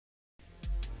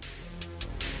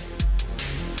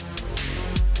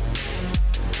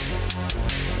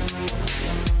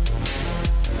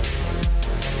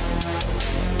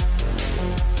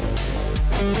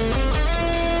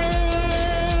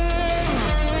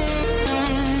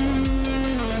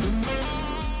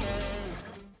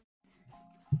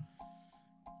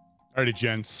Alrighty,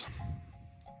 gents.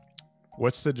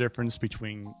 What's the difference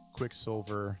between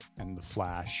Quicksilver and the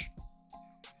Flash?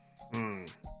 I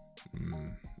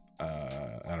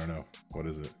don't know. What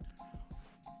is it?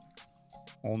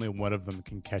 Only one of them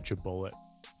can catch a bullet.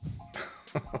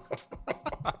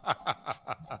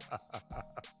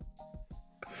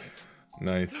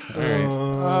 Nice. All right.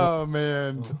 Oh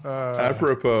man.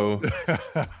 Apropos.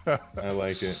 I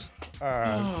like it.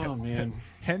 Oh man.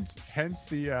 Hence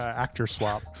the actor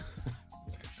swap.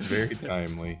 Very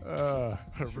timely. Or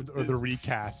the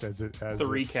recast as The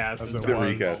recast. The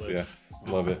recast. Yeah.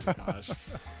 Love it. Oh my gosh.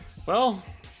 Well,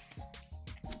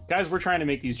 guys, we're trying to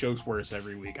make these jokes worse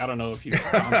every week. I don't know if you've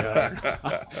found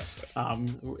that.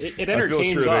 It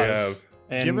entertains sure they us. have.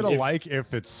 And give it a like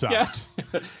if it sucked.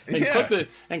 Yeah. Click the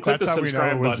That's how subscribe we know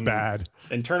it was button bad.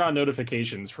 and turn on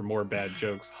notifications for more bad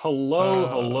jokes. Hello.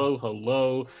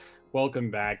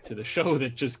 Welcome back to the show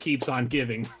that just keeps on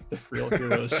giving, the Real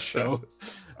Heroes show.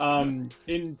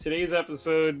 In today's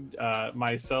episode,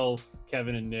 myself,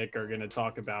 Kevin, and Nick are going to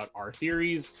talk about our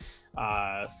theories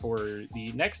for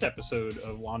the next episode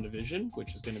of WandaVision,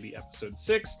 which is going to be episode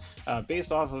 6,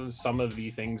 based off of some of the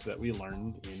things that we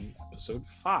learned in episode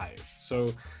 5.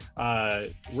 So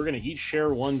we're going to each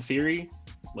share one theory,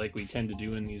 like we tend to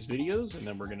do in these videos, and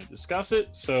then we're going to discuss it.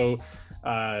 So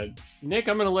Nick,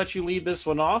 I'm going to let you lead this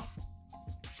one off.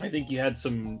 I think you had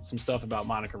some stuff about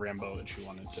Monica Rambeau that you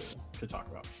wanted to talk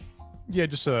about. Yeah,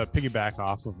 just piggyback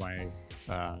off of my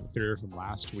theory from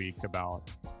last week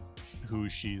about who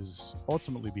she's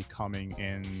ultimately becoming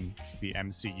in the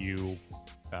MCU.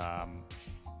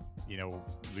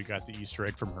 We got the Easter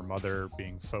egg from her mother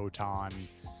being Photon.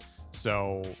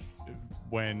 So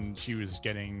when she was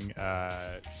getting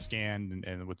scanned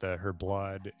and with her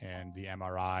blood and the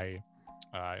MRI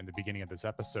in the beginning of this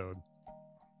episode,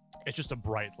 it's just a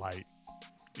bright light.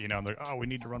 And they're, oh, we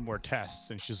need to run more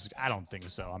tests, and she's like, I don't think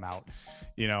so, I'm out.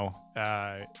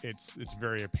 It's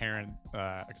very apparent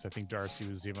because I think Darcy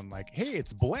was even like, hey,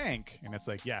 it's blank, and it's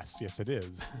like, yes it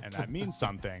is, and that means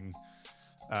something,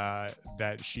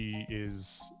 that she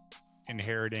is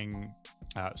inheriting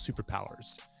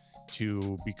superpowers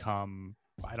to become,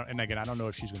 I don't know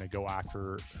if she's going to go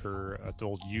after her,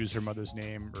 they'll use her mother's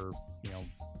name or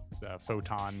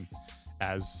Photon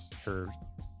as her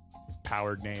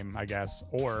powered name, I guess,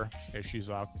 or if she's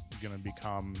going to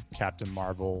become Captain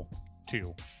Marvel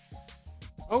 2.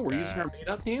 Oh, we're using our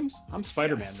made-up names? I'm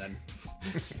Spider-Man, yes. Then.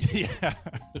 Yeah,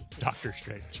 Doctor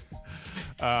Strange.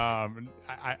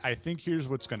 I think here's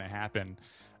what's going to happen.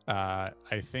 I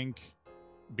think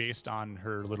based on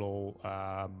her little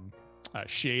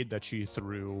shade that she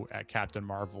threw at Captain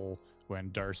Marvel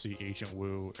when Darcy, Agent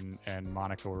Wu, and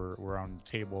Monica were on the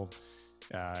table,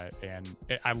 and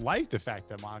I like the fact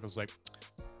that Monica's like,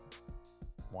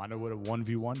 Wanda would have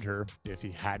 1v1'd her if he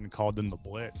hadn't called in the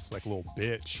blitz, like a little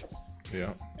bitch.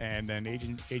 Yeah. And then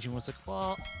Agent was like,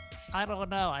 well, I don't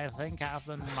know. I think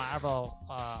Captain Marvel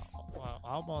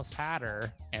almost had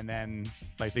her. And then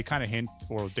like they kind of hint,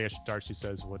 or Darcy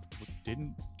says, what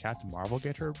didn't Captain Marvel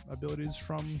get her abilities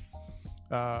from?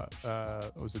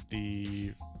 Was it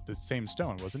the same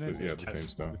stone, wasn't it? Yeah, the same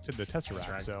stone. The Tesseract.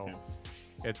 Right. So Yeah.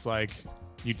 It's like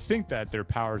you'd think that their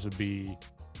powers would be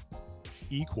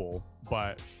equal,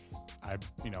 but I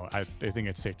think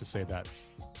it's safe to say that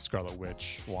Scarlet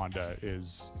Witch, Wanda,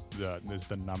 is the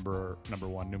number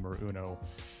one, numero uno,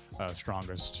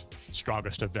 strongest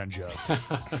Avenger.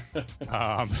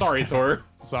 Sorry, Thor.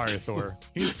 Sorry, Thor.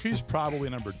 He's probably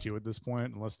number 2 at this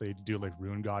point, unless they do like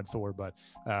Rune God Thor. But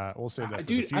we'll say that.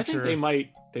 Dude, for the future, I think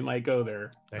they might go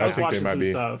there. I was think watching they might some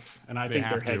be. stuff, and I think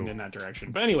they're have heading to. in that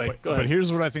direction. But anyway, go ahead. But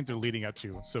here's what I think they're leading up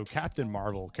to. So Captain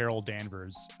Marvel, Carol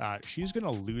Danvers, she's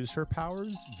gonna lose her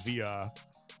powers via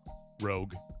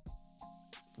Rogue.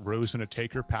 Rogue's gonna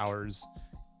take her powers.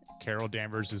 Carol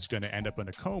Danvers is gonna end up in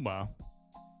a coma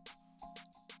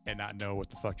and not know what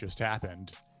the fuck just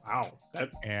happened. Wow.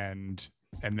 And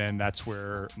then that's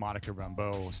where Monica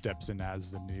Rambeau steps in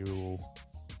as the new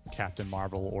Captain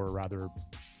Marvel, or rather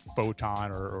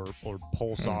Photon or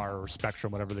Pulsar or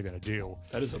Spectrum, whatever they're gonna do.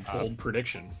 That is a bold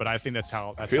prediction. But I think that's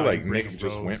how. I feel like bring Nick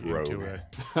just went rogue. into it.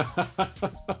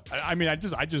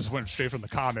 I just went straight from the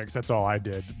comics. That's all I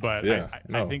did. But Yeah,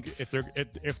 I think if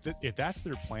that's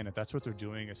their plan, if that's what they're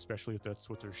doing, especially if that's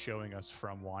what they're showing us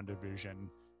from WandaVision,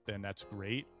 then that's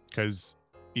great. Because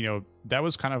that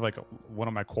was kind of like one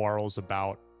of my quarrels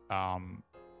about,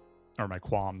 or my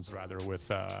qualms rather, with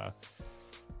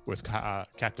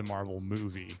Captain Marvel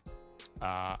movie.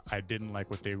 I didn't like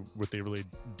what they really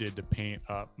did to paint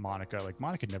up Monica. Like,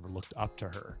 Monica never looked up to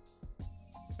her.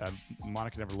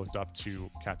 Monica never looked up to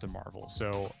Captain Marvel.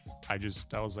 So I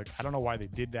was like, I don't know why they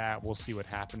did that. We'll see what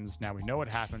happens. Now we know what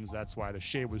happens. That's why the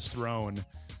shade was thrown.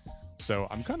 So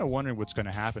I'm kind of wondering what's going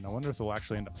to happen. I wonder if they'll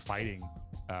actually end up fighting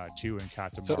too in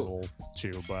Captain Marvel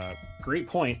too. But great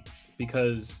point,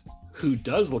 because who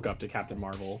does look up to Captain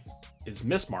Marvel is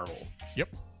Miss Marvel. Yep.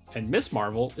 And Miss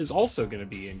Marvel is also going to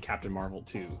be in Captain Marvel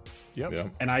 2.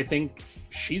 Yep. And I think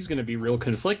she's going to be real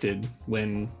conflicted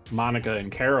when Monica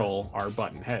and Carol are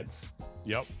button heads.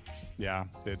 Yep. Yeah.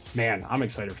 Man, I'm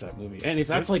excited for that movie. And if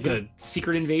that's like a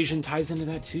secret invasion ties into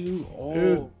that too.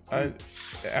 Oh, dude,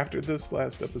 after this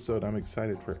last episode, I'm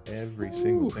excited for every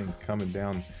single thing coming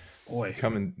down. Boy,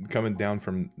 coming down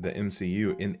from the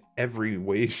MCU in every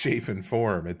way, shape, and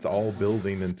form. It's all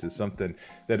building into something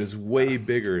that is way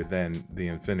bigger than the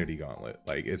Infinity Gauntlet.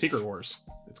 Like it's Secret Wars.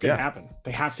 It's gonna happen.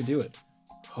 They have to do it.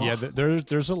 Yeah,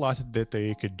 there's a lot that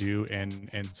they could do and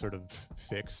sort of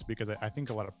fix, because I think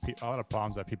a lot of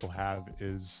problems that people have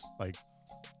is like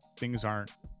things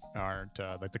aren't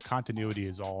like the continuity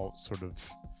is all sort of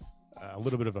a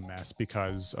little bit of a mess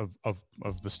because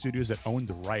of the studios that own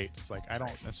the rights. Like I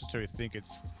don't necessarily think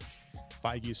it's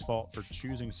Feige's fault for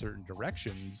choosing certain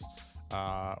directions,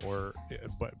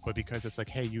 but because it's like,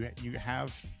 hey, you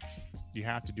have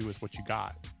to do with what you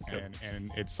got.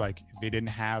 And it's like they didn't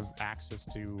have access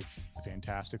to the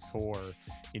Fantastic Four,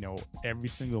 every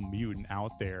single mutant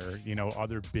out there,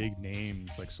 other big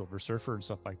names like Silver Surfer and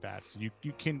stuff like that. So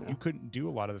you couldn't do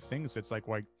a lot of the things. It's like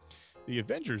why the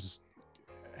Avengers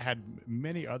had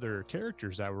many other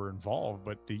characters that were involved,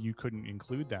 but you couldn't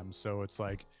include them. So it's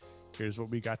like, here's what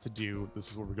we got to do.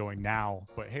 This is where we're going now.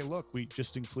 But hey, look, we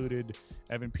just included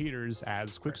Evan Peters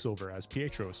as Quicksilver, as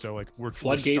Pietro. So like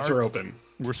floodgates are open.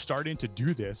 We're starting to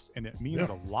do this, and it means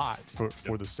a lot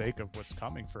for the sake of what's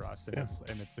coming for us.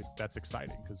 And that's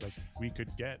exciting, because like we could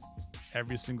get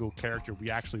every single character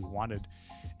we actually wanted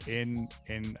in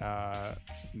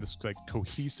this like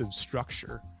cohesive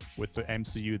structure with the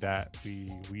MCU that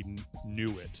we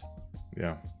knew it.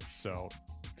 Yeah. So.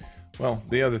 Well,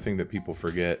 the other thing that people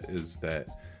forget is that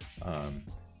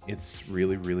it's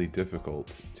really, really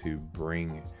difficult to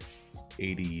bring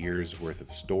 80 years worth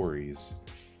of stories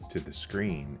to the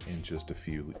screen in just a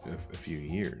few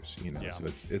years. Yeah. So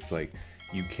it's like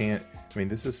you can't. I mean,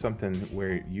 this is something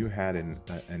where you had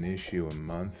an issue a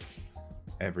month,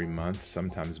 every month,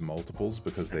 sometimes multiples,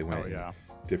 because they went in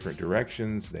different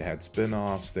directions. They had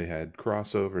spin-offs, they had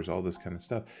crossovers, all this kind of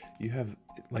stuff. You have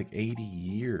like 80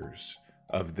 years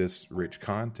of this rich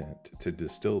content to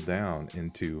distill down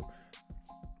into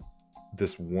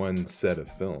this one set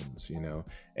of films,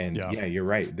 and you're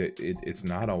right that it's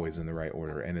not always in the right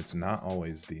order, and it's not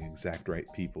always the exact right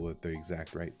people at the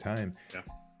exact right time.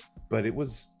 But it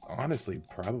was honestly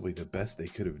probably the best they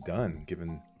could have done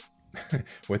given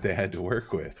what they had to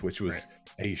work with, which was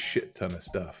a shit ton of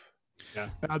stuff. Yeah,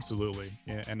 absolutely.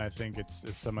 And I think it's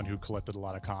as someone who collected a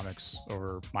lot of comics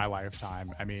over my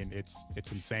lifetime, I mean, it's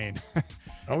insane.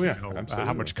 Oh yeah, absolutely.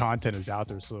 How much content is out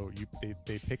there. So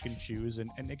they pick and choose, and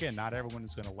again, not everyone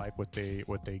is going to like what they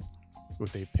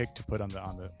pick to put on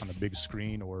the big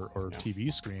screen or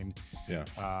TV screen. Yeah.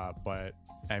 But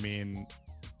I mean,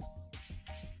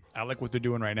 I like what they're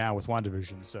doing right now with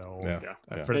WandaVision. So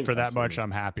for that much,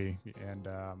 I'm happy. And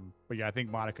but yeah, I think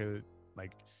Monica,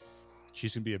 like,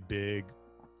 she's gonna be a big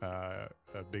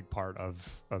part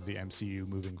of the MCU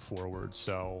moving forward.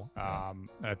 So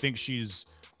I think she's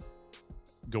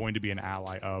going to be an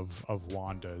ally of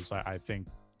Wanda's. I think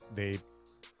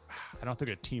I don't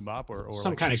think a team up or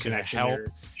some like kind of connection. Help.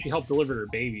 She helped deliver her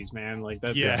babies, man. Like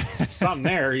that's something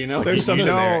there, There's something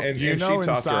there, and she talked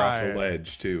inside. her off the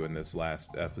ledge too in this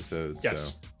last episode.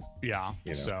 Yes. So. Yeah.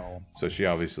 So she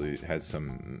obviously has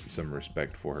some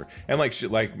respect for her, and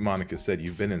like Monica said,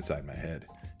 you've been inside my head.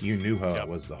 You knew how it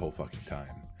was the whole fucking time.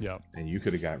 Yep. And you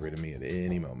could have got rid of me at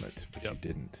any moment, but you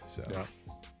didn't. So,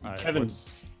 Kevin,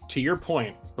 to your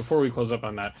point, before we close up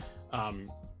on that,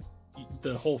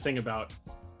 the whole thing about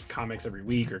comics every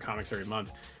week or comics every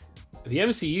month, the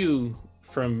MCU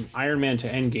from Iron Man to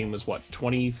Endgame was what,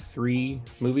 23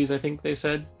 movies? I think they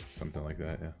said something like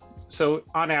that. Yeah. So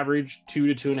on average,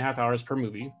 2 to 2.5 hours per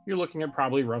movie. You're looking at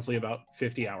probably roughly about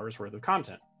 50 hours worth of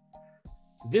content.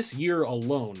 This year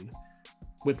alone,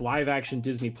 with live action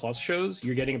Disney Plus shows,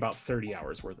 you're getting about 30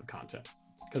 hours worth of content,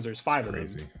 because there's 5 of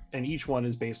them, and each one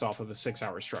is based off of a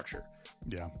 6-hour structure.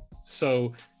 Yeah.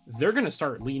 So they're going to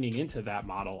start leaning into that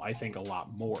model, I think, a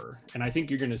lot more. And I think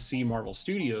you're going to see Marvel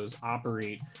Studios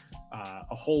operate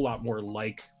a whole lot more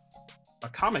like a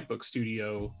comic book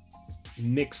studio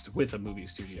mixed with a movie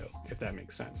studio, if that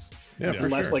makes sense. Yeah, for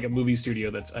less sure. like a movie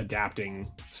studio that's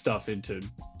adapting stuff into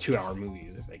 2-hour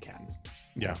movies if they can.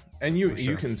 Yeah, and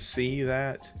you can see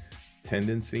that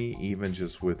tendency, even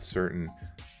just with certain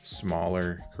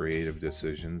smaller creative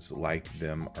decisions, like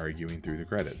them arguing through the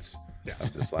credits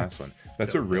of this last one.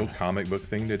 That's a real comic book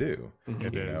thing to do.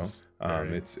 It is.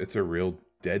 It's a real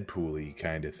Deadpool-y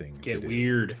kind of thing. Get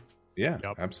weird. Yeah,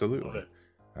 absolutely.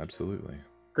 Absolutely.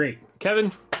 Great.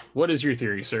 Kevin, what is your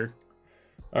theory, sir?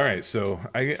 All right, so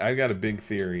I got a big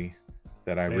theory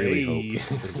that I really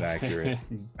hope is accurate.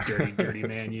 dirty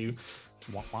man, you.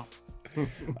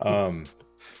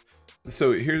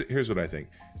 So here's what I think.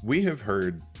 We have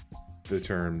heard the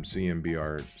term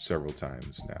CMBR several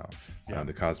times now.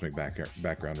 The cosmic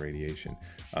background radiation,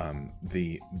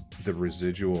 the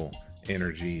residual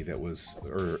energy that was,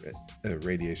 or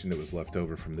radiation that was left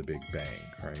over from the Big Bang,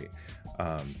 right?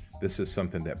 This is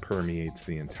something that permeates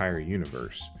the entire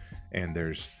universe, and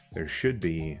there should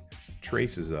be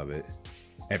traces of it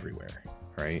everywhere,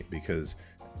 right? Because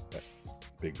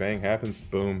Big Bang happens,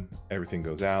 boom, everything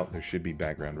goes out. There should be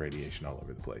background radiation all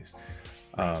over the place.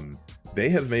 They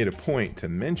have made a point to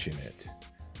mention it,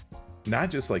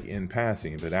 not just like in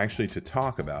passing, but actually to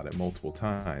talk about it multiple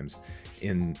times,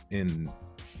 in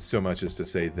so much as to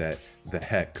say that the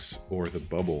hex or the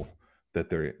bubble that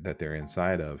they're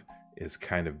inside of is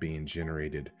kind of being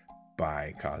generated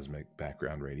by cosmic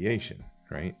background radiation,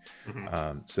 right?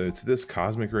 So it's this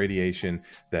cosmic radiation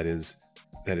that is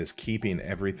keeping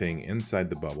everything inside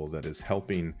the bubble, that is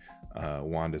helping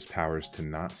Wanda's powers to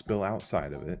not spill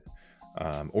outside of it,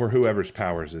 or whoever's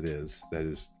powers it is that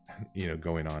is,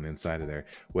 going on inside of there.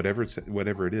 Whatever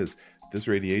it is, this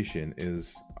radiation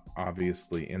is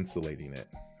obviously insulating it,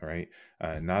 right?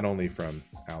 Not only from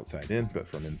outside in, but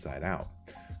from inside out.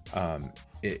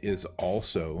 It is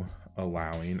also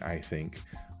allowing, I think,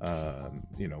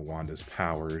 Wanda's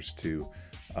powers to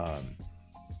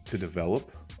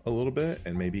develop a little bit,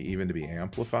 and maybe even to be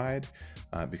amplified,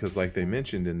 because like they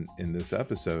mentioned in this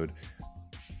episode,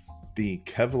 the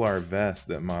Kevlar vest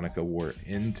that Monica wore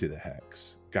into the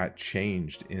hex got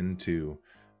changed into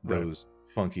those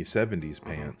funky 70s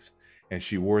pants, and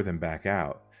she wore them back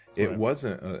out. It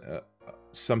wasn't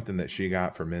something that she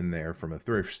got from in there from a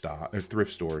thrift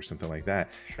store or something like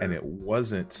that. And it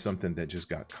wasn't something that just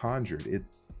got conjured. It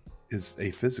is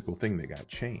a physical thing that got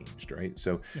changed, right?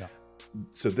 So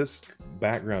this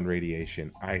background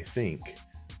radiation, I think,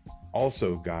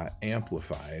 also got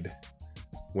amplified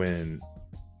when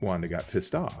Wanda got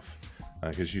pissed off,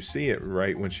 because you see it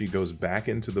right when she goes back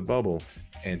into the bubble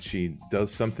and she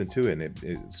does something to it, and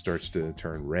it starts to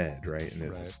turn red, right? And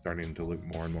it's starting to look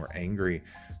more and more angry,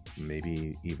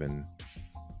 maybe even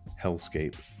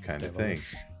hellscape kind of thing.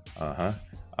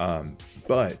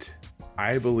 But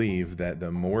I believe that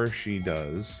the more she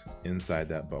does inside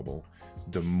that bubble,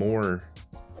 the more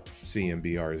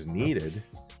CMBR is needed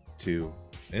to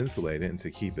insulate it and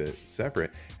to keep it separate.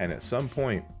 And at some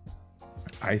point,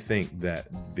 I think that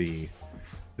the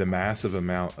massive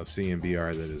amount of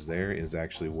CMBR that is there is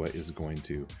actually what is going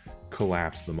to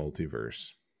collapse the multiverse.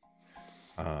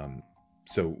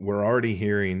 So we're already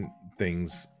hearing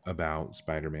things about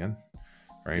Spider-Man,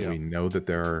 right? We know that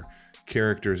there are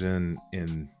characters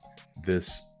in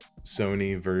this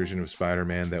Sony version of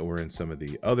Spider-Man that were in some of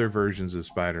the other versions of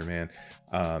Spider-Man.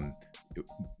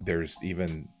 There's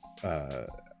even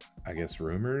I guess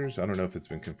rumors, I don't know if it's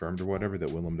been confirmed or whatever, that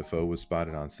Willem Dafoe was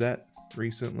spotted on set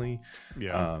recently.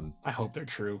 I hope they're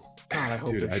true. God, I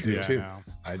hope they're true.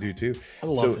 I do too. I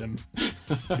love him.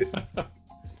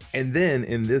 And then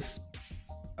in this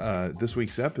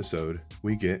week's episode,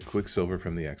 we get Quicksilver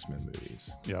from the X-Men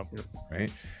movies.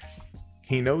 Right?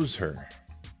 He knows her.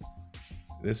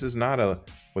 This is not a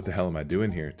what the hell am I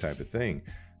doing here type of thing.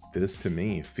 This to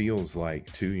me feels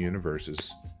like two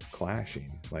universes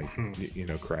clashing, like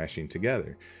crashing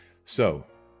together. So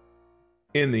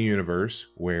in the universe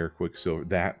where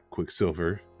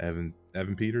Quicksilver, Evan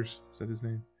Peters, is that his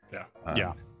name?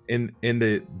 In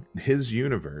his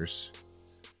universe,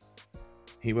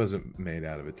 he wasn't made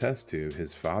out of a test tube.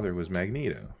 His father was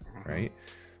Magneto, right?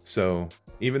 So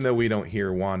even though we don't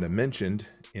hear Wanda mentioned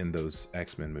in those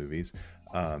X-Men movies,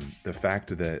 the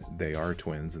fact that they are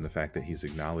twins and the fact that he's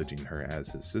acknowledging her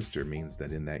as his sister means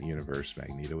that in that universe,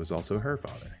 Magneto is also her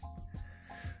father.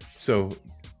 So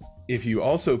if you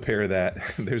also pair that,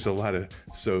 there's a lot of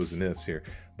so's and ifs here,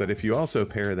 but if you also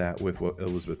pair that with what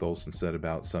Elizabeth Olsen said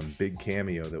about some big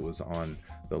cameo that was on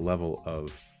the level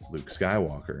of Luke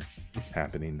Skywalker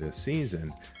happening this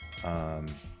season,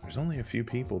 there's only a few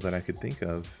people that I could think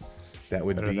of that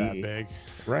would be that big.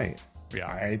 Right.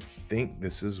 I think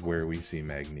this is where we see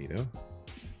Magneto.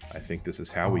 I think this is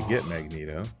how we get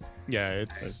Magneto.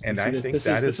 This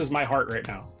is my heart right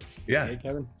now. Yeah, hey,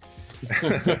 Kevin.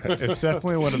 It's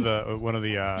definitely one of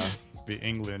the the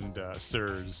England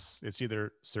Sirs. It's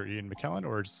either Sir Ian McKellen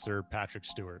or Sir Patrick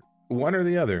Stewart. One or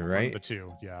the other, right? One of the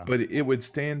two, yeah. But it would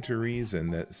stand to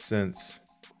reason that since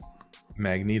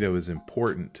Magneto is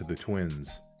important to the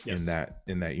twins in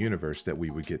that universe, that we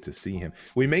would get to see him.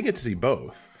 We may get to see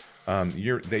both.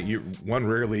 One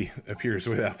rarely appears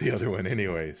without the other one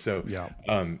anyway. So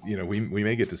we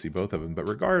may get to see both of them. But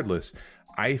regardless,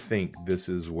 I think this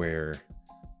is where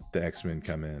the X-Men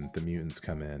come in, the mutants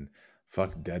come in.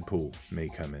 Fuck, Deadpool may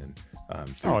come in.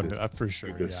 For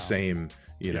sure. The same,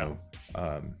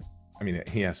 I mean,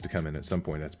 he has to come in at some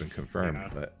point. That's been confirmed.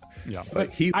 But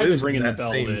he lives in that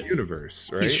same universe,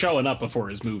 right? He's showing up before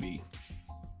his movie.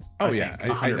 I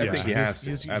think he has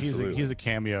to. Absolutely. He's a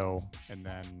cameo, and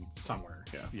then somewhere.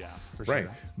 Yeah, for sure. Right.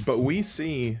 But we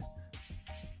see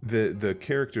the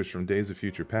characters from Days of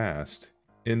Future Past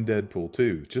in Deadpool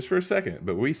 2, just for a second,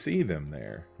 but we see them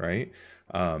there, right?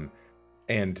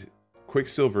 And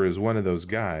Quicksilver is one of those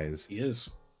guys. He is.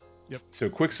 Yep. So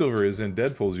Quicksilver is in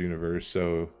Deadpool's universe,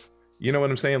 so you know what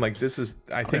I'm saying? Like, this is,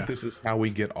 I think this is how we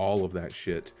get all of that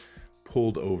shit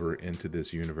pulled over into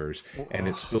this universe, and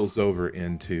it spills over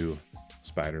into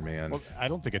Spider-Man. Well, I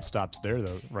don't think it stops there,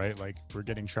 though, right? Like, we're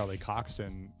getting Charlie Cox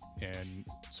in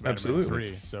Spider-Man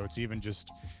 3, so it's even just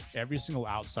every single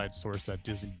outside source that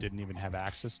Disney didn't even have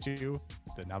access to,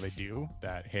 that now they do,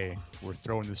 that, hey, we're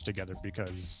throwing this together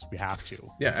because we have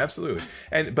to. Yeah, absolutely.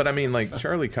 But I mean, like,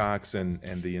 Charlie Cox and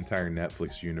the entire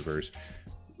Netflix universe,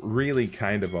 really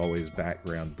kind of always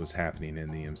background was happening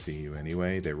in the MCU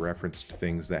anyway. They referenced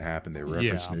things that happened. They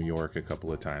referenced New York a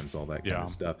couple of times, all that kind of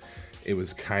stuff. It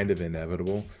was kind of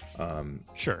inevitable.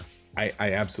 Sure. I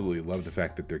absolutely love the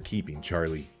fact that they're keeping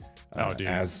Charlie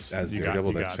as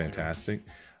Daredevil. That's fantastic.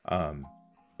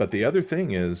 But the other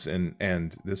thing is,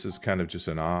 and this is kind of just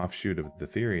an offshoot of the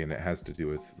theory, and it has to do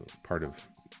with part of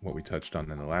what we touched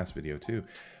on in the last video too.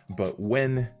 But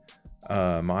when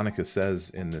Monica says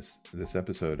in this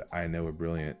episode, I know a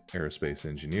brilliant aerospace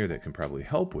engineer that can probably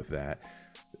help with that.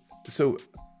 So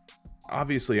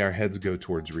obviously our heads go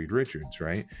towards Reed Richards,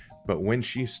 right? But when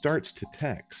she starts to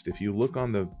text, if you look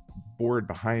on the board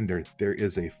behind her, there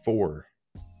is a 4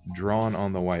 drawn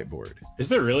on the whiteboard. Is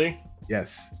there really?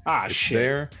 Yes.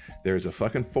 Shit. There's a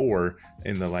fucking 4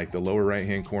 in the lower right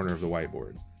hand corner of the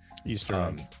whiteboard. Easter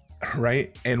egg.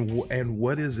 Right? And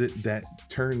what is it that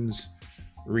turns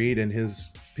Reed and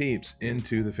his peeps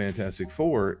into the Fantastic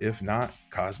Four, if not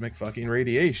cosmic fucking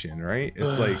radiation, right?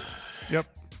 It's like, yep,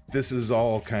 this is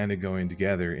all kind of going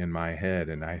together in my head,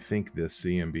 and I think this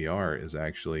CMBR is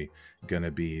actually going to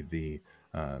be the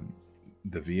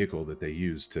vehicle that they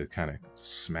use to kind of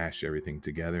smash everything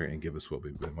together and give us what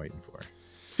we've been waiting for.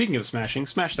 Speaking of smashing,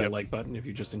 smash that like button if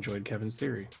you just enjoyed Kevin's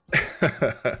theory.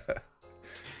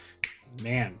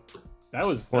 Man, that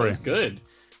was good.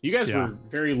 You guys were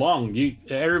very long.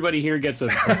 Everybody here gets a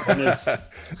bonus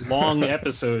long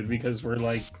episode because we're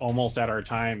like almost at our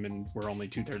time and we're only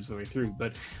 2/3 of the way through.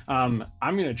 But I'm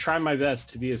going to try my best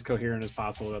to be as coherent as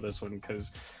possible about this one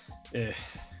because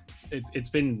it's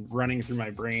been running through my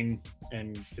brain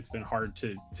and it's been hard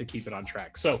to keep it on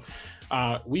track. So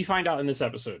we find out in this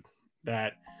episode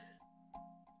that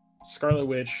Scarlet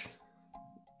Witch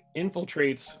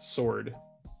infiltrates S.W.O.R.D.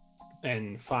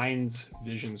 and finds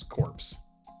Vision's corpse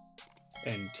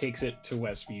and takes it to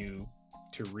Westview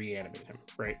to reanimate him,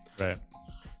 right? Right.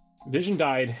 Vision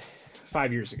died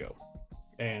 5 years ago,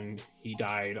 and he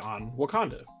died on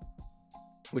Wakanda,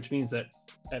 which means that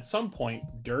at some point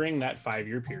during that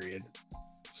 5-year period,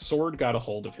 S.W.O.R.D. got a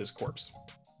hold of his corpse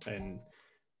and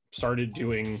started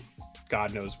doing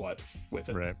God knows what with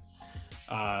it. Right.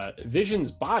 Vision's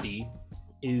body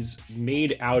is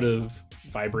made out of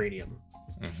vibranium,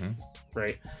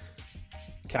 right?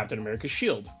 Captain America's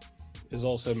shield is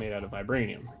also made out of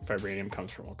vibranium. Vibranium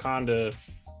comes from Wakanda,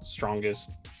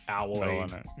 strongest alloy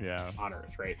on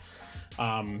Earth, right?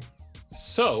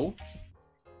 So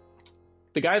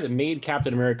the guy that made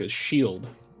Captain America's shield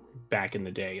back in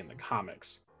the day in the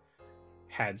comics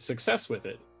had success with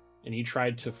it, and he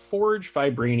tried to forge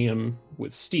vibranium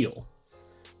with steel.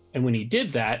 And when he did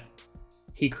that,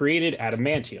 he created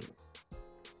adamantium.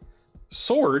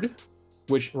 S.W.O.R.D.,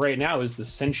 which right now is the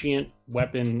Sentient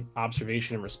Weapon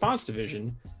Observation and Response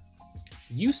Division,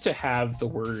 used to have the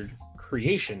word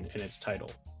creation in its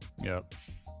title. Yep.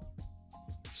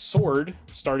 S.W.O.R.D.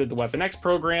 started the Weapon X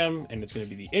program, and it's going to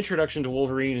be the introduction to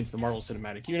Wolverine into the Marvel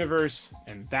Cinematic Universe,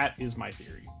 and that is my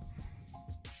theory.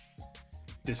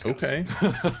 Discuss. Okay.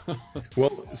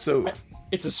 Well, so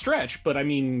it's a stretch, but I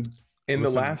mean, in the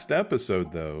last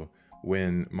episode, though,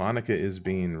 when Monica is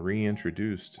being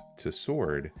reintroduced to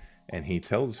S.W.O.R.D., and he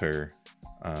tells her,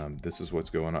 this is what's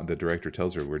going on. The director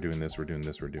tells her, we're doing this, we're doing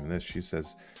this, we're doing this. She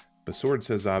says, but Sword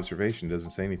says observation,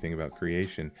 doesn't say anything about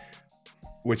creation,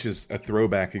 which is a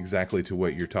throwback exactly to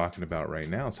what you're talking about right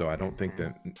now. So I don't think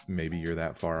that maybe you're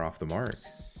that far off the mark.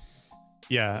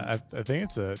 Yeah, I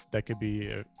think that could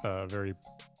be a very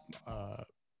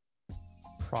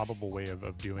probable way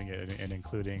of doing it, and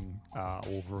including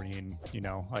Wolverine, you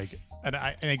know, like, and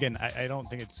again, I don't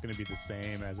think it's going to be the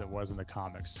same as it was in the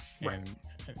comics, right.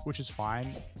 And which is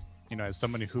fine, you know, as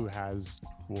somebody who has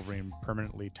Wolverine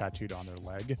permanently tattooed on their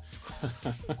leg.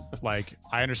 Like,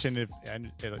 I understand if,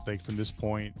 and like from this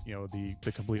point, you know,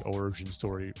 the complete origin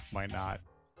story might not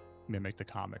mimic the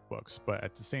comic books, but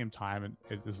at the same time,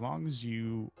 as long as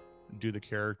you do the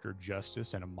character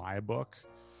justice in my book,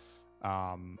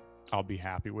 I'll be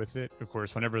happy with it. Of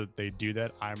course, whenever they do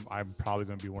that, I'm probably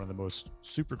going to be one of the most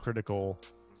super critical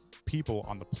people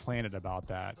on the planet about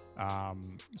that.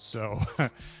 So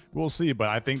we'll see, but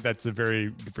I think that's a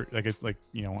very, like, it's like,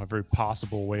 you know, a very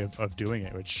possible way of doing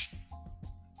it, which,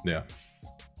 yeah,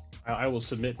 I will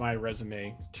submit my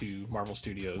resume to Marvel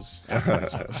Studios after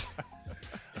this.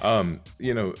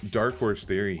 You know, Dark Horse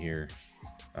theory here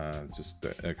just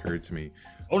occurred to me.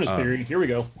 Bonus theory, here we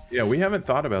go. Yeah, we haven't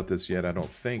thought about this yet, I don't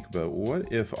think, but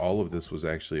what if all of this was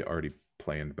actually already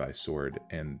planned by Sword,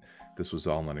 and this was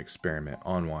all an experiment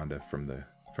on Wanda from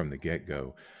the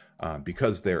get-go,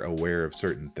 because they're aware of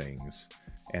certain things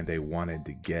and they wanted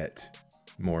to get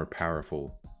more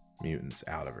powerful mutants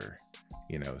out of her,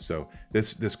 you know? So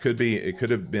this could be, it could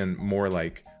have been more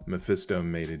like Mephisto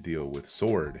made a deal with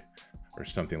Sword or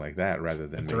something like that, rather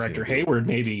than Director Hayward,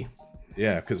 maybe.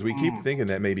 Yeah, because we keep thinking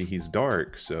that maybe he's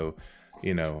dark, so,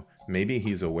 you know, maybe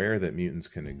he's aware that mutants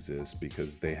can exist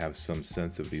because they have some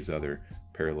sense of these other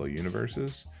parallel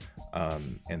universes,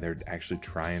 and they're actually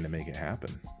trying to make it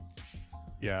happen.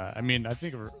 Yeah, I mean, I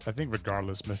think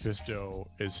regardless, Mephisto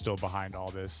is still behind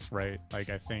all this, right? Like,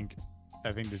 I think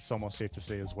it's almost safe to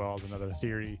say, as well as another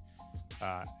theory,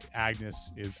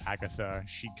 Agnes is Agatha.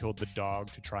 She killed the dog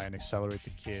to try and accelerate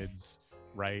the kids,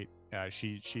 right?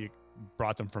 She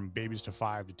brought them from babies to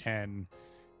 5 to 10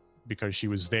 because she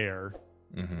was there.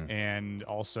 Mm-hmm. And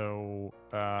also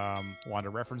Wanda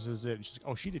references it, and she's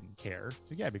like, oh, she didn't care.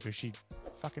 So, yeah, because she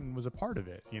fucking was a part of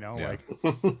it, you know. Yeah.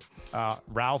 Like,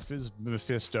 Ralph is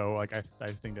Mephisto. Like, I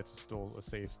think that's still a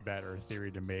safe bet or a theory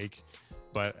to make,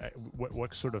 but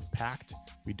what sort of pact,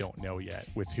 we don't know yet.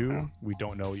 With who, we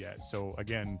don't know yet. So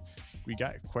again, we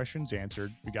got questions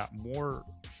answered. We got more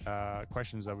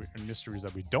questions and mysteries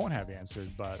that we don't have answered,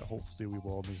 but hopefully we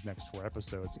will in these next 4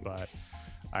 episodes. But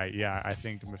I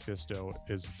think Mephisto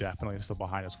is definitely still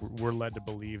behind us. We're led to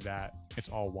believe that it's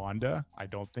all Wanda. I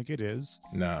don't think it is.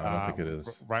 No, I don't think it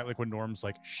is. Right, like when Norm's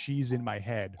like, she's in my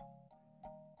head.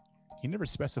 He never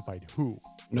specified who.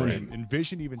 No, right? And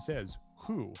Vision even says,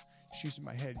 who? She's in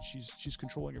my head. She's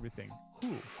controlling everything.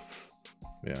 Who?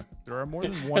 Yeah. There are more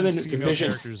than one female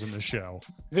characters in the show.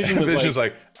 Vision was Vision's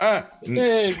like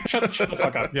hey, shut the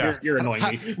fuck up. Yeah. You're annoying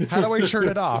me. How do I turn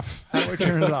it off? How do I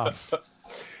turn it off?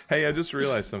 Hey, I just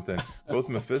realized something. Both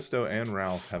Mephisto and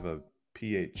Ralph have a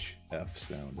PHF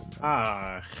sound in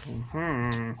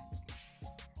them.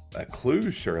 A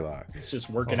clue, Sherlock. He's just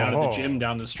working out at the gym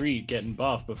down the street, getting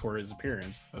buff before his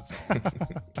appearance. That's all.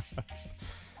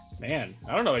 Man,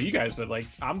 I don't know about you guys, but like,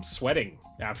 I'm sweating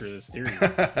after this theory.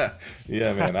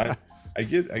 Yeah, man, I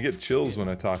get chills when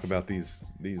I talk about these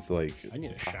like I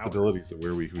need a possibilities of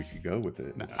where we could go with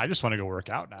it. I just want to go work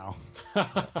out now.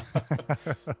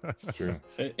 True.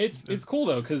 It's cool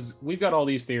though, because we've got all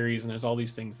these theories and there's all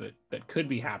these things that could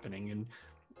be happening, and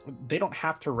they don't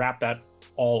have to wrap that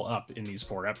all up in these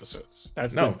 4 episodes.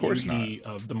 That's the beauty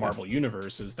of the Marvel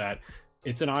universe, is that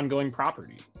it's an ongoing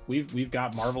property. We've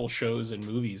got Marvel shows and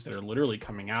movies that are literally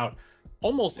coming out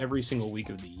almost every single week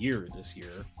of the year this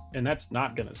year, and that's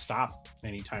not going to stop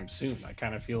anytime soon. I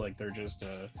kind of feel like they're just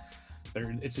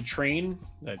it's a train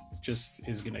that just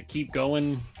is going to keep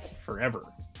going forever.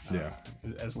 Yeah,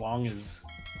 as long as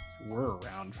we're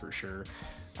around, for sure.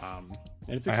 And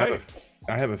it's exciting.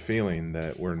 I have a feeling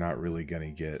that we're not really going to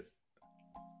get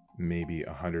maybe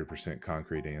 100%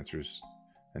 concrete answers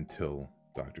until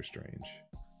Doctor Strange,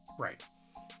 right?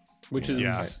 Which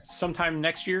is sometime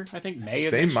next year, I think. May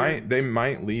of they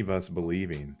might leave us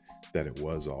believing that it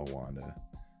was all Wanda,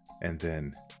 and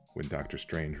then when Doctor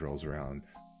Strange rolls around,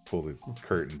 pull the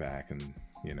curtain back, and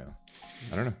you know,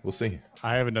 I don't know. We'll see.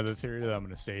 I have another theory that I'm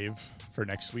going to save for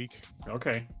next week.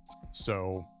 Okay.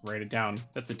 So write it down.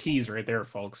 That's a tease right there,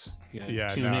 folks.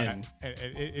 Tune in.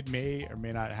 It may or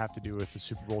may not have to do with the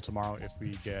Super Bowl tomorrow if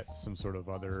we get some sort of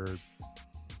other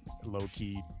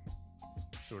low-key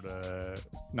sort of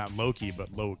not Loki, but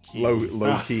low key.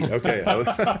 Low key. Okay, I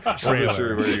wasn't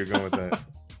sure where you're going with that.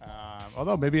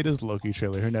 Although maybe it is Loki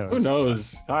trailer. Who knows? Who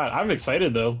knows? I'm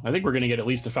excited though. I think we're gonna get at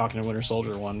least a Falcon and Winter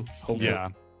Soldier one. Hopefully,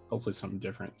 hopefully something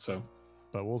different. So,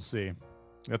 but we'll see.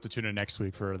 You have to tune in next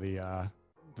week for the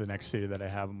next series that I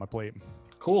have on my plate.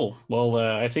 Cool. Well,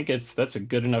 I think that's a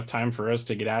good enough time for us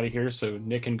to get out of here, so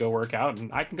Nick can go work out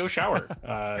and I can go shower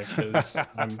because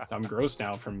I'm gross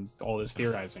now from all this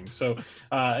theorizing. So,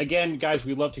 again, guys,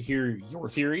 we'd love to hear your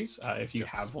theories. If you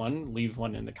have one, leave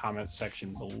one in the comments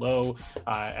section below.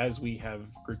 As we have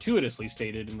gratuitously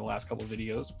stated in the last couple of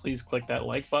videos, please click that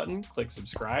like button, click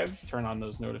subscribe, turn on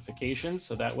those notifications,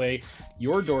 so that way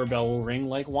your doorbell will ring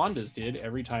like Wanda's did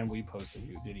every time we post a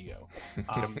new video.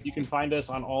 You can find us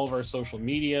on all of our social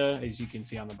media, as you can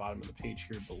see on the bottom of the page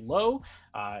here below,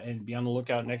 and be on the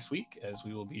lookout next week as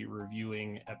we will be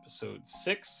reviewing episode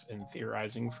 6 and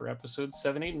theorizing for episodes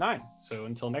 7, 8, and 9. So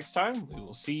until next time, we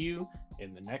will see you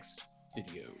in the next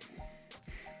video.